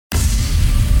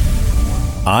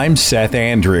I'm Seth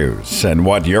Andrews, and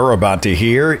what you're about to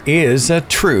hear is a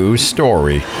true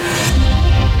story.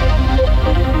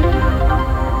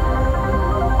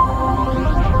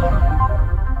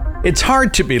 It's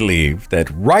hard to believe that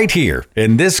right here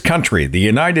in this country, the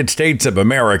United States of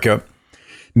America,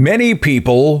 many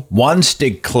people once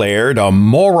declared a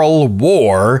moral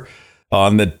war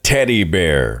on the teddy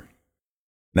bear.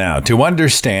 Now, to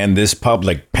understand this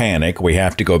public panic, we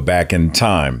have to go back in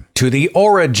time to the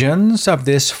origins of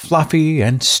this fluffy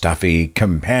and stuffy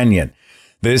companion.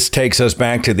 This takes us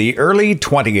back to the early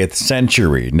 20th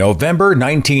century, November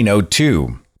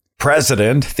 1902.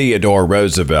 President Theodore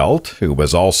Roosevelt, who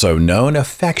was also known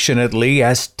affectionately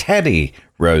as Teddy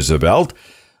Roosevelt,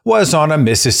 was on a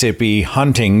Mississippi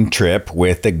hunting trip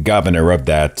with the governor of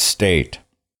that state.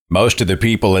 Most of the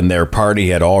people in their party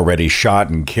had already shot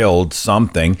and killed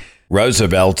something.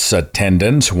 Roosevelt's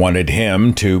attendants wanted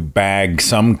him to bag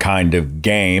some kind of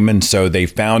game, and so they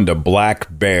found a black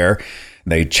bear.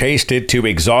 They chased it to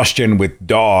exhaustion with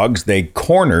dogs. They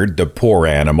cornered the poor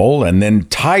animal and then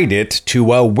tied it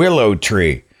to a willow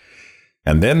tree.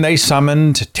 And then they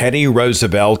summoned Teddy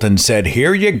Roosevelt and said,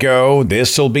 "Here you go.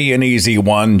 This'll be an easy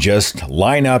one. Just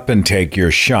line up and take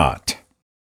your shot."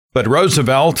 But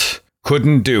Roosevelt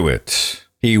couldn't do it.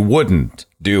 He wouldn't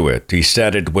do it. He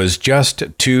said it was just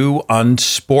too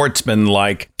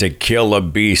unsportsmanlike to kill a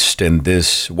beast in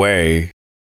this way.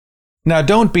 Now,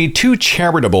 don't be too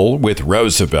charitable with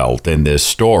Roosevelt in this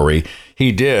story.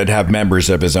 He did have members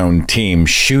of his own team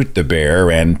shoot the bear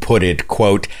and put it,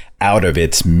 quote, out of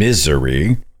its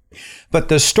misery. But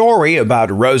the story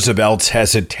about Roosevelt's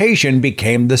hesitation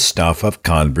became the stuff of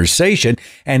conversation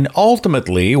and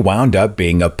ultimately wound up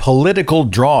being a political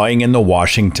drawing in the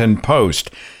Washington Post.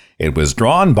 It was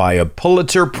drawn by a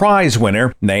Pulitzer Prize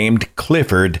winner named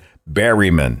Clifford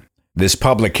Berryman. This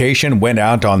publication went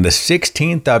out on the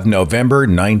 16th of November,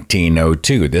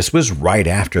 1902. This was right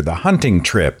after the hunting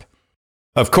trip.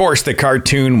 Of course, the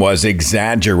cartoon was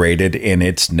exaggerated in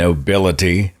its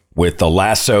nobility, with the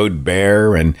lassoed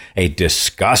bear and a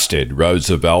disgusted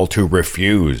Roosevelt who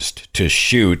refused to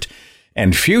shoot.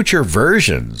 And future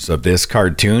versions of this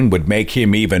cartoon would make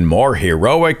him even more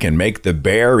heroic and make the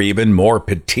bear even more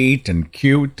petite and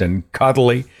cute and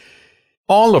cuddly.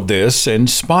 All of this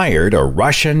inspired a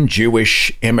Russian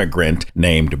Jewish immigrant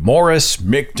named Morris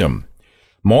Michtam.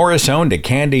 Morris owned a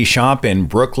candy shop in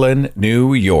Brooklyn,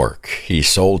 New York. He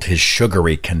sold his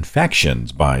sugary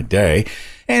confections by day,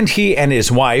 and he and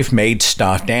his wife made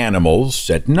stuffed animals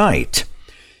at night.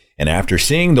 And after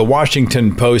seeing the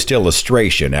Washington Post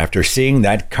illustration, after seeing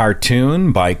that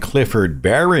cartoon by Clifford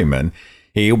Berryman,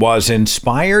 he was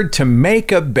inspired to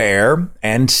make a bear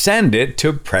and send it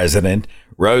to President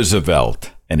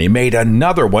Roosevelt. And he made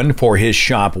another one for his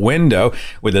shop window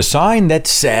with a sign that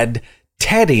said,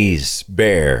 Teddy's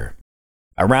Bear.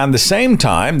 Around the same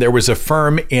time, there was a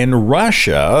firm in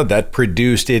Russia that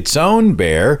produced its own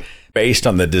bear based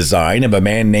on the design of a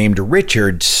man named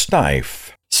Richard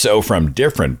Steiff. So from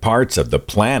different parts of the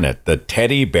planet, the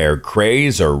teddy bear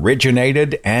craze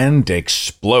originated and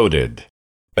exploded.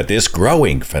 But this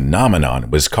growing phenomenon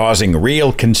was causing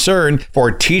real concern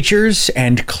for teachers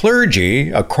and clergy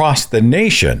across the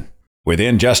nation.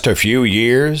 Within just a few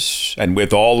years, and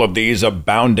with all of these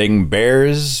abounding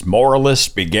bears, moralists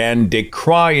began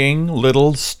decrying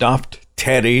little stuffed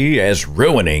Teddy as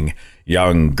ruining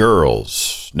young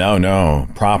girls. No,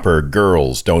 proper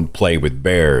girls don't play with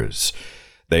bears.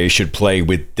 They should play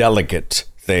with delicate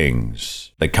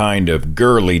things, the kind of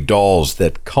girly dolls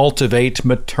that cultivate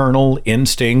maternal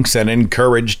instincts and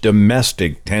encourage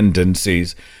domestic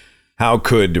tendencies. How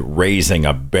could raising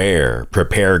a bear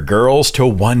prepare girls to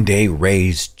one day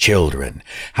raise children?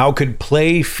 How could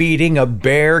play feeding a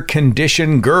bear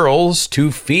condition girls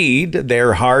to feed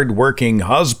their hard-working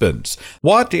husbands?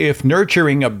 What if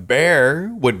nurturing a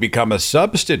bear would become a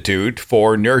substitute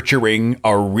for nurturing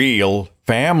a real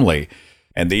family?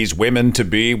 And these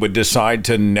women-to-be would decide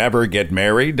to never get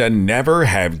married and never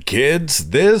have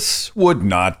kids? This would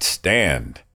not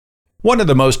stand. One of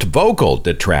the most vocal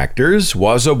detractors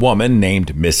was a woman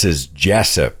named Mrs.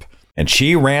 Jessup, and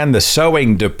she ran the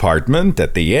sewing department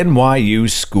at the NYU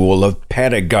School of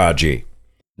Pedagogy.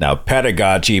 Now,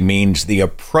 pedagogy means the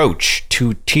approach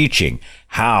to teaching,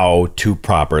 how to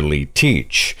properly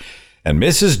teach. And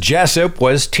Mrs. Jessup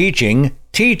was teaching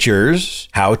teachers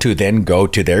how to then go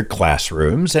to their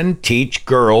classrooms and teach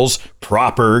girls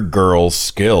proper girl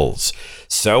skills.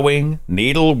 Sewing,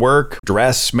 needlework,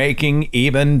 dressmaking,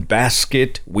 even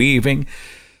basket weaving.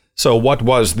 So what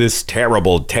was this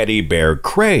terrible teddy bear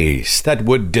craze that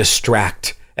would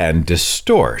distract and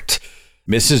distort?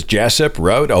 Mrs. Jessup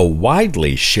wrote a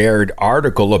widely shared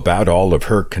article about all of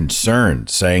her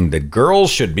concerns, saying that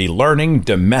girls should be learning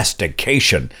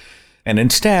domestication, and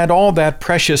instead all that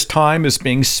precious time is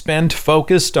being spent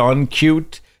focused on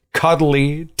cute,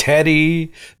 cuddly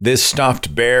Teddy. This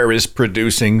stuffed bear is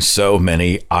producing so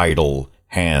many idle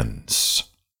hands.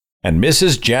 And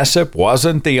Mrs. Jessup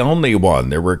wasn't the only one.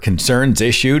 There were concerns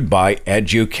issued by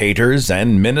educators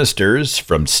and ministers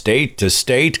from state to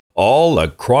state all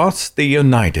across the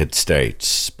United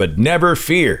States. But never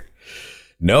fear,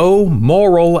 no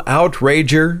moral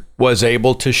outrager was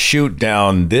able to shoot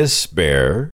down this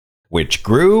bear, which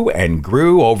grew and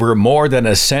grew over more than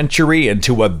a century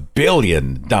into $1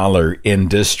 billion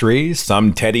industry.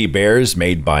 Some teddy bears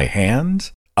made by hand,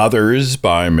 others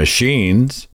by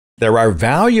machines. There are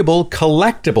valuable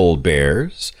collectible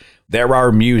bears. There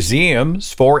are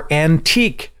museums for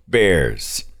antique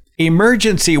bears.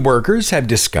 Emergency workers have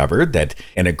discovered that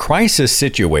in a crisis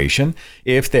situation,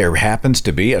 if there happens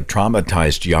to be a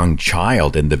traumatized young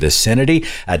child in the vicinity,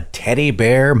 a teddy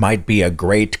bear might be a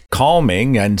great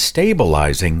calming and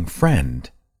stabilizing friend.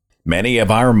 Many of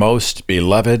our most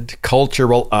beloved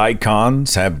cultural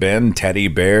icons have been teddy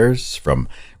bears, from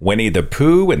Winnie the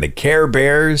Pooh and the Care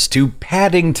Bears to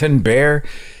Paddington Bear.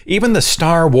 Even the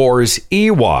Star Wars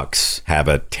Ewoks have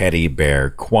a teddy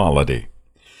bear quality.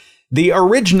 The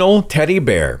original teddy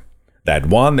bear, that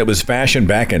one that was fashioned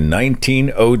back in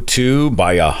 1902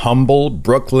 by a humble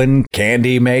Brooklyn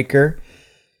candy maker,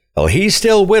 well, he's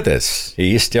still with us.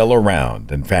 He's still around.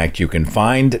 In fact, you can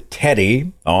find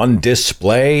Teddy on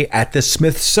display at the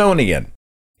Smithsonian.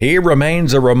 He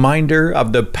remains a reminder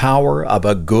of the power of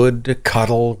a good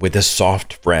cuddle with a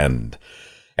soft friend,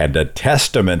 and a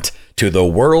testament to the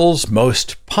world's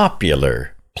most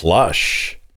popular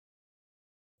plush.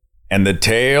 And the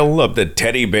tale of the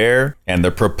teddy bear and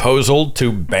the proposal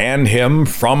to ban him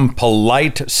from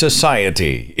polite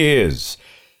society is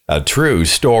a true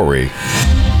story.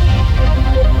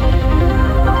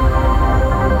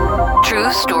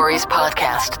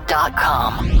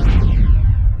 TrueStoriesPodcast.com